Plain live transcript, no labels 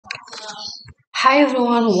Hi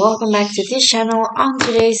everyone, welcome back to this channel. On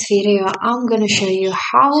today's video, I'm gonna show you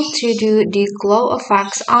how to do the glow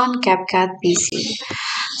effects on CapCut PC.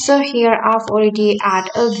 So here I've already added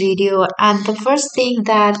a video, and the first thing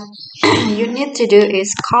that you need to do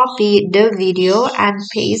is copy the video and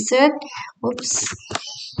paste it. Oops.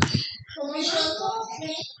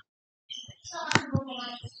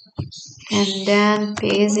 And then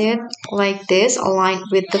paste it like this, aligned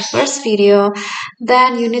with the first video.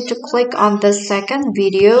 Then you need to click on the second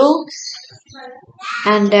video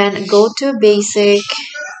and then go to basic,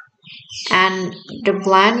 and the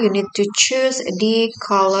blend you need to choose the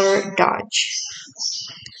color dodge,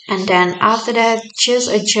 and then after that just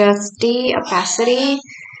adjust the opacity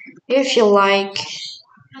if you like.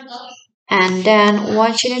 And then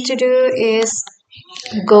what you need to do is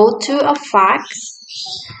go to effects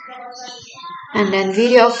and then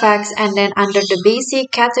video effects, and then under the basic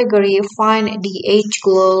category find the age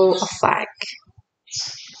glow effect.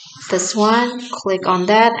 This one, click on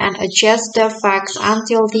that and adjust the effects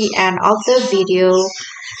until the end of the video,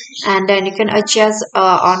 and then you can adjust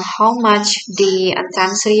on how much the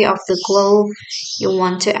intensity of the glow you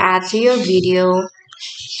want to add to your video.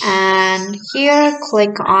 And here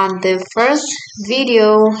click on the first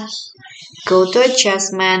video, go to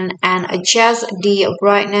adjustment and adjust the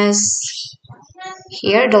brightness,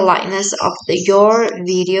 here the lightness of your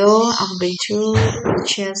video. I'm going to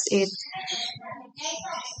adjust it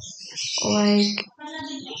like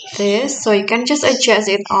this, so you can just adjust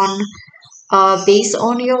it on based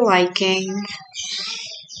on your liking.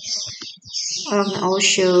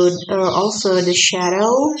 Also the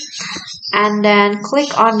shadow, and then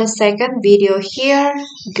click on the second video here,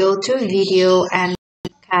 go to video and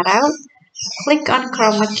cut out, click on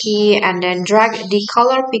chroma key and then drag the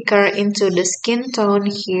color picker into the skin tone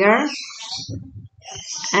here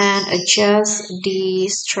and adjust the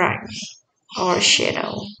strength or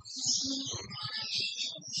shadow.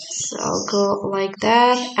 So I'll go like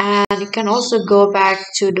that, and you can also go back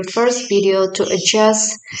to the first video to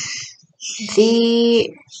adjust the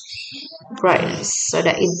brightness so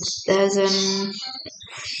that it doesn't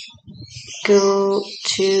go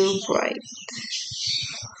too bright.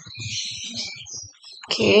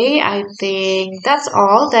 Okay, I think that's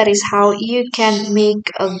all. That is how you can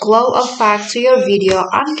make a glow effect to your video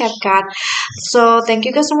on CapCut. So thank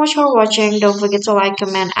you guys so much for watching. Don't forget to like,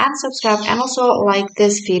 comment, and subscribe, and also like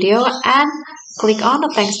this video and click on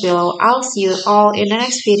the thanks below. I'll see you all in the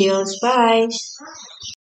next videos. Bye.